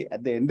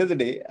the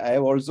day, I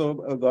have also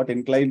got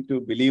inclined to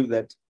believe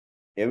that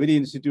every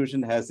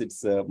institution has its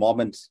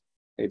moments.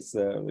 It's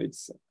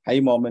high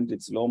moment,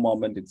 it's low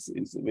moment,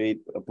 it's way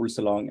it pulls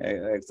along,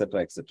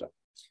 etc.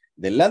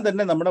 ഇതെല്ലാം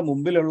തന്നെ നമ്മുടെ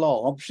മുമ്പിലുള്ള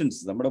options,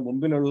 നമ്മുടെ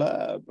മുമ്പിലുള്ള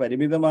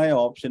പരിമിതമായ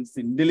options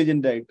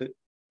intelligent ആയിട്ട്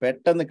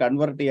പെട്ടെന്ന്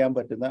convert ചെയ്യാൻ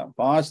പറ്റുന്ന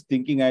ഫാസ്റ്റ്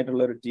തിങ്കിങ്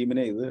ആയിട്ടുള്ള ഒരു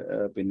ടീമിനെ ഇത്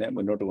പിന്നെ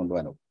മുന്നോട്ട്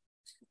കൊണ്ടുപോകാനും.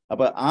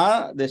 അപ്പൊ ആ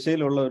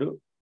ദശയിലുള്ള ഒരു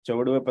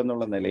ചുവടുവെപ്പ്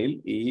എന്നുള്ള നിലയിൽ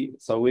ഈ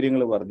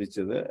സൗകര്യങ്ങൾ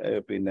വർദ്ധിച്ചത്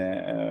പിന്നെ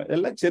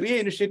എല്ലാം ചെറിയ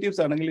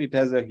ഇനിഷ്യേറ്റീവ്സ് ആണെങ്കിൽ it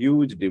has A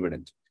huge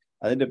dividend.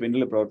 അതിന്റെ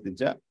പിന്നിൽ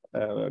പ്രവർത്തിച്ച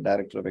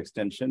director of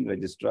extension,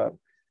 registrar,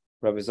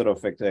 professor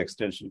of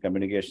extension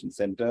communication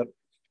centre,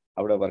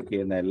 അവിടെ വർക്ക്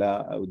ചെയ്യുന്ന എല്ലാ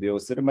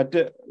ഉദ്യോഗസ്ഥരും,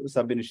 മറ്റ്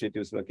സബ്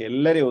ഇനിഷ്യേറ്റീവ്സിലൊക്കെ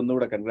എല്ലാവരെയും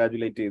ഒന്നുകൂടെ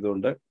കൺഗ്രാജുലേറ്റ്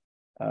ചെയ്തുകൊണ്ട്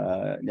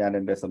ഞാൻ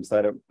എൻ്റെ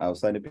സംസാരം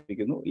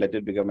അവസാനിപ്പിക്കുന്നു. Let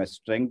it become A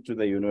strength to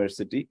the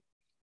university.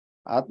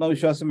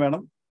 ആത്മവിശ്വാസം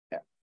വേണം,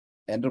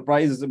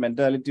 എന്റർപ്രൈസ്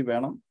മെന്റാലിറ്റി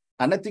വേണം.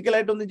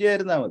 അനത്തിക്കലായിട്ടൊന്നും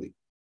ചെയ്യാതിരുന്നാൽ മതി.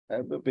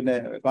 പിന്നെ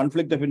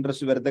കോൺഫ്ലിക്റ്റ് ഓഫ്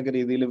ഇൻട്രസ്റ്റ് വരത്തക്ക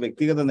രീതിയിലും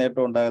വ്യക്തിഗത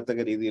നേട്ടം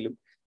ഉണ്ടാകത്തക്ക രീതിയിലും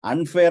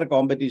അൺഫെയർ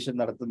കോമ്പറ്റീഷൻ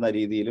നടത്തുന്ന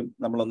രീതിയിലും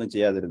നമ്മളൊന്നും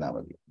ചെയ്യാതിരുന്നാൽ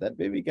മതി. That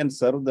way we can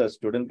serve the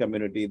student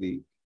community, the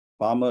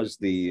farmers,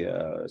 the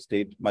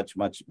state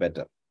much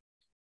better.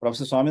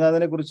 Professor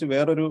സ്വാമിനാഥനെ കുറിച്ച്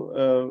വേറൊരു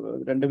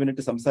 2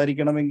 മിനിറ്റ്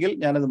സംസാരിക്കണമെങ്കിൽ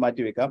ഞാനത്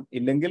മാറ്റിവെക്കാം,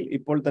 ഇല്ലെങ്കിൽ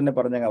ഇപ്പോൾ തന്നെ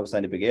പറഞ്ഞ്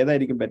അവസാനിപ്പിക്കാം.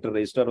 ഏതായിരിക്കും ബെറ്റർ?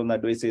 രജിസ്ട്രാർ ഒന്ന്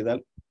അഡ്വൈസ്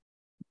ചെയ്താൽ.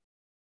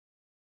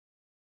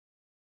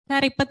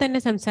 ഇപ്പൊ തന്നെ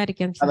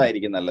സംസാരിക്കാം.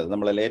 അതായിരിക്കും നല്ലത്.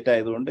 നമ്മൾ ലേറ്റ്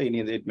ആയതുകൊണ്ട് ഇനി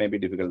it may be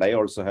difficult. I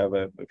also have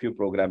A few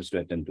programmes to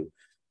attend to.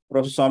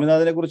 Professor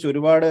സ്വാമിനാഥനെ കുറിച്ച്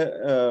ഒരുപാട്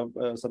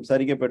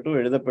സംസാരിക്കപ്പെട്ടു,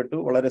 എഴുതപ്പെട്ടു,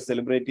 വളരെ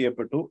സെലിബ്രേറ്റ്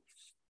ചെയ്യപ്പെട്ടു.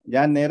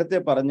 ഞാൻ നേരത്തെ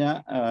പറഞ്ഞ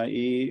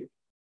ഈ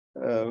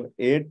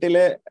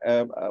 8-ലെ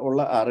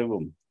ഉള്ള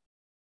അറിവും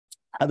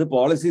അത്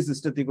പോളിസി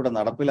സിസ്റ്റത്തിൽ കൂടെ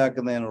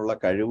നടപ്പിലാക്കുന്നതിനുള്ള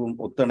കഴിവും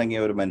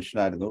ഒത്തിണങ്ങിയ ഒരു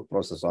മനുഷ്യനായിരുന്നു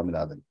പ്രൊഫസർ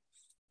സ്വാമിനാഥൻ.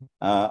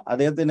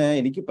 അദ്ദേഹത്തിന്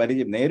എനിക്ക്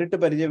നേരിട്ട്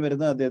പരിചയം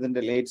വരുന്നത്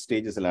അദ്ദേഹത്തിന്റെ ലേറ്റ്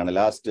സ്റ്റേജസിലാണ്,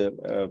 ലാസ്റ്റ്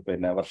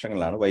പിന്നെ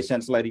വർഷങ്ങളാണ്. വൈസ്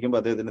ചാൻസലർ ആയിരിക്കുമ്പോൾ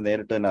അദ്ദേഹത്തിന്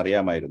നേരിട്ട് തന്നെ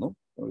അറിയാമായിരുന്നു.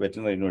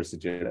 വെറ്ററിനറി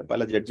യൂണിവേഴ്സിറ്റിയുടെ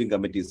പല ജഡ്ജിങ്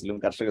കമ്മിറ്റീസിലും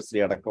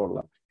കർഷകശ്രീ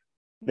അടക്കമുള്ള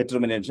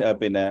ഡിറ്റർമിനേഷൻ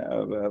പിന്നെ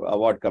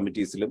അവാർഡ്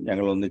കമ്മിറ്റീസിലും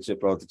ഞങ്ങൾ ഒന്നിച്ച്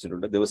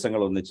പ്രവർത്തിച്ചിട്ടുണ്ട്.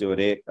 ദിവസങ്ങൾ ഒന്നിച്ച്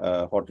ഒരേ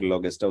ഹോട്ടലിലോ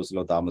ഗസ്റ്റ്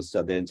ഹൗസിലോ താമസിച്ച്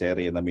അദ്ദേഹം ചെയർ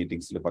ചെയ്യുന്ന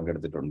മീറ്റിംഗ്സിൽ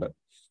പങ്കെടുത്തിട്ടുണ്ട്.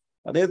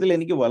 അദ്ദേഹത്തിൽ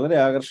എനിക്ക് വളരെ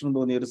ആകർഷണം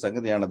തോന്നിയ ഒരു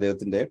സംഗതിയാണ്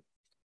അദ്ദേഹത്തിന്റെ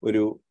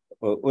ഒരു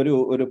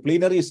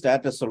പ്ലീനറി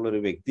സ്റ്റാറ്റസ് ഉള്ള ഒരു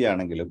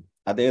വ്യക്തിയാണെങ്കിലും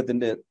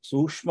അദ്ദേഹത്തിന്റെ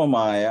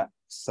സൂക്ഷ്മമായ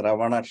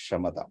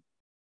ശ്രവണക്ഷമത,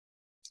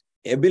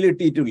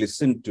 ability to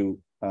listen to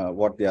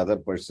what the other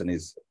person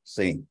is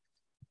saying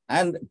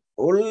and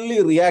only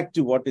react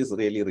to what is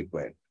really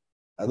required.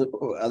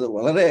 അത്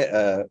വളരെ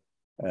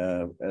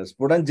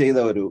സ്ഫുടം ചെയ്ത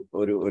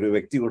ഒരു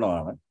വ്യക്തി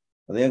ഗുണമാണ്.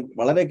 അദ്ദേഹം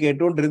വളരെ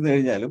കേട്ടുകൊണ്ടിരുന്നു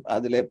കഴിഞ്ഞാലും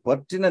അതിലെ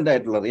പെർട്ടിനന്റ്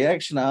ആയിട്ടുള്ള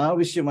റിയാക്ഷൻ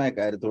ആവശ്യമായ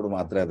കാര്യത്തോട്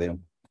മാത്രമേ അദ്ദേഹം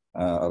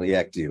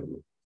റിയാക്ട് ചെയ്യുള്ളൂ.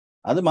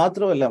 അത്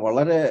മാത്രമല്ല,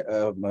 വളരെ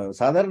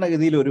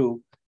സാധാരണഗതിയിൽ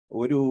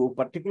ഒരു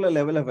പർട്ടിക്കുലർ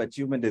ലെവൽ ഓഫ്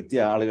അച്ചീവ്മെന്റ് എത്തിയ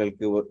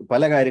ആളുകൾക്ക്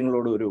പല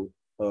കാര്യങ്ങളോടും ഒരു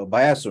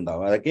ബയാസ്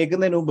ഉണ്ടാവും. അത്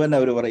കേൾക്കുന്നതിന് മുമ്പ് തന്നെ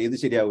അവർ പറയും ഇത്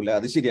ശരിയാവില്ല,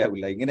 അത്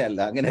ശരിയാവില്ല,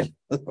 ഇങ്ങനെയല്ല അങ്ങനെയല്ല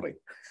എന്ന് പറയും.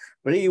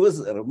 പക്ഷേ ഈ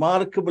വാസ്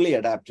റിമാർക്കബിളി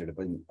അഡാപ്റ്റഡ്.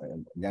 ഇപ്പം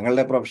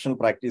ഞങ്ങളുടെ പ്രൊഫഷണൽ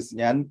പ്രാക്ടീസ്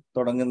ഞാൻ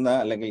തുടങ്ങുന്ന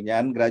അല്ലെങ്കിൽ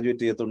ഞാൻ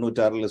ഗ്രാജുവേറ്റ് ചെയ്ത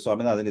 96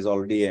 Swaminathan is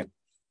already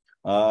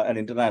an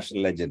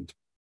international legend.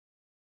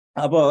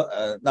 അപ്പോൾ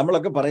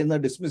നമ്മളൊക്കെ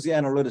പറയുന്നത് ഡിസ്മിസ്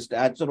ചെയ്യാനുള്ള ഒരു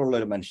സ്റ്റാച്ചർ ഉള്ള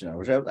ഒരു മനുഷ്യനാണ്.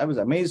 പക്ഷേ I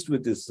was amazed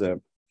with his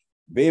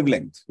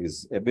wavelength, his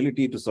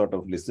ability to sort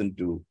of listen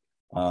to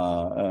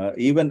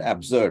even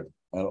absurd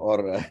or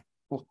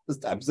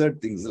absurd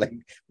things like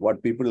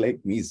what people like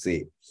me say.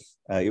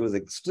 He was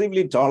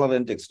extremely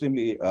tolerant,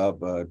 extremely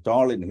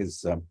tall in his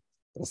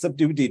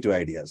receptivity to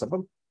ideas.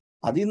 അപ്പം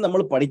അതിൽ നിന്ന്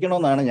നമ്മൾ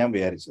പഠിക്കണമെന്നാണ് ഞാൻ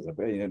വിചാരിച്ചത്.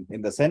 അപ്പോൾ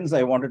in the sense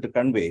I wanted to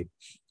convey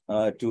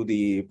to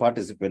the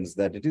participants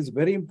that it is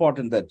very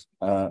important that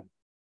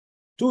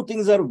two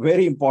things are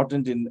very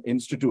important in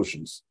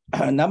institutions.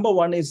 Number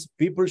one is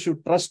people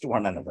should trust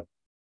one another.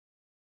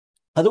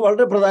 അത്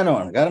വളരെ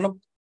പ്രധാനമാണ്. കാരണം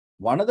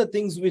one of the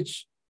things which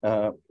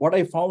what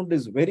I found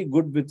is very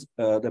good with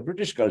the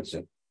British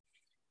culture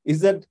is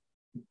that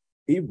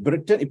ഈ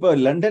Britain, ഇപ്പൊ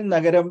London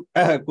നഗരം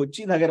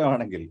കൊച്ചി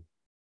നഗരമാണെങ്കിൽ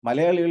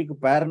മലയാളികൾക്ക്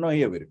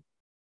paranoia വരും.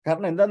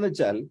 കാരണം എന്താന്ന്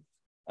വെച്ചാൽ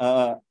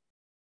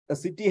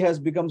city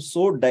has become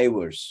so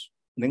diverse.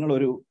 നിങ്ങൾ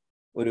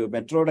ഒരു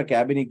മെട്രോയുടെ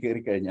ക്യാബിനിൽ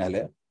കയറി കഴിഞ്ഞാൽ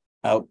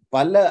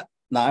പല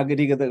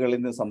നാഗരികതകളിൽ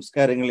നിന്ന്,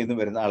 സംസ്കാരങ്ങളിൽ നിന്ന്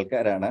വരുന്ന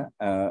ആൾക്കാരാണ്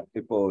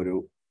ഇപ്പോൾ ഒരു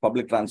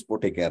പബ്ലിക്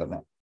ട്രാൻസ്പോർട്ടിൽ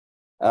കയറുന്നത്.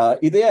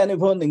 ഇതേ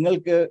അനുഭവം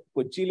നിങ്ങൾക്ക്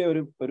കൊച്ചിയിലെ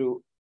ഒരു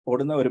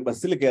ഓടുന്ന ഒരു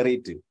ബസ്സിൽ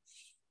കയറിയിട്ട്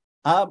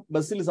ആ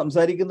ബസ്സിൽ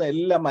സംസാരിക്കുന്ന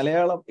എല്ലാ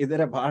മലയാളം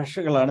ഇതര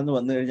ഭാഷകളാണെന്ന്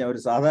വന്നു കഴിഞ്ഞാൽ ഒരു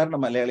സാധാരണ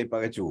മലയാളി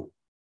പകച്ചു പോകും.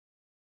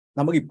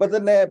 നമുക്ക് ഇപ്പൊ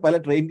തന്നെ പല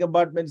ട്രെയിൻ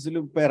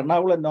കമ്പാർട്ട്മെന്റ്സിലും ഇപ്പൊ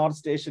എറണാകുളം നോർത്ത്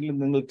സ്റ്റേഷനിൽ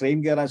നിങ്ങൾ ട്രെയിൻ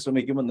കയറാൻ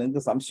ശ്രമിക്കുമ്പോൾ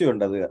നിങ്ങൾക്ക്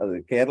സംശയമുണ്ട് അത്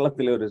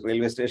കേരളത്തിലെ ഒരു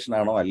റെയിൽവേ സ്റ്റേഷൻ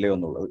ആണോ അല്ലയോ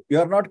എന്നുള്ളത്. You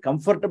are not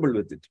comfortable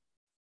with it.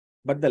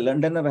 But the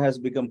ലണ്ടനർ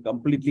has become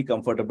completely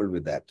comfortable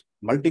with that.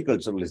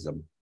 Multiculturalism.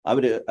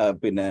 അവര്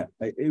പിന്നെ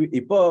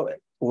ഇപ്പോ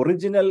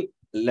ഒറിജിനൽ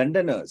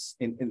ലണ്ടനേഴ്സ്,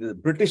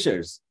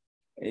 ബ്രിട്ടീഷേഴ്സ്,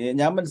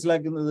 ഞാൻ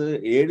മനസ്സിലാക്കുന്നത്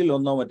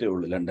 7-1 മറ്റേ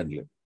ഉള്ളൂ ലണ്ടനിൽ.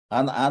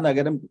 ആ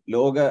നഗരം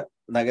ലോക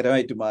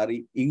നഗരമായിട്ട് മാറി.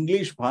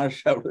 ഇംഗ്ലീഷ് ഭാഷ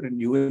അവിടെ ഒരു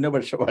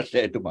ന്യൂനപക്ഷ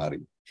ഭാഷയായിട്ട് മാറി.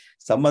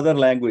 Some other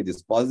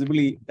languages,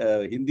 possibly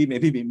Hindi may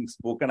be being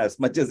spoken as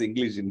much as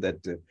English in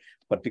that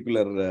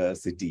particular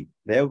city.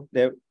 They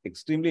have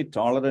extremely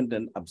tolerant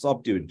and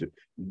absorptive,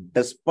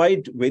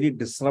 despite very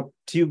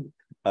disruptive,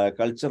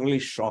 culturally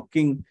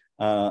shocking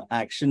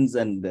actions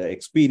and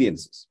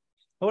experiences.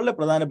 വളരെ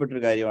പ്രധാനപ്പെട്ട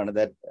ഒരു കാര്യമാണ്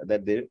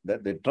that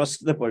they trust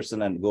the person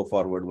and go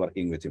forward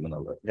working with him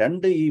എന്നുള്ളത്.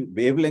 രണ്ട്, ഈ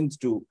wave length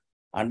to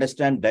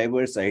understand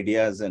diverse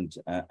ideas and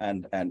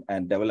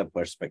develop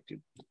perspective.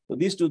 So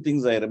these two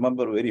things I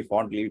remember very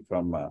fondly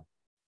from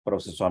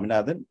Professor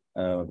Swaminathan.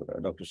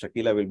 Dr.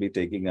 Shakila will be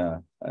taking a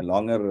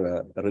longer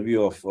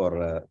review of or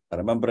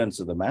remembrance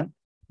of the man.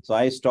 So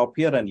I stop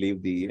here and leave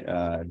the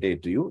day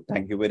to you.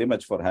 Thank you very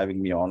much for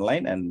having me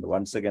online. And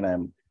once again,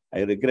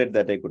 I regret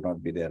that I could not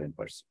be there in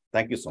person.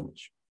 Thank you so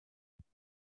much.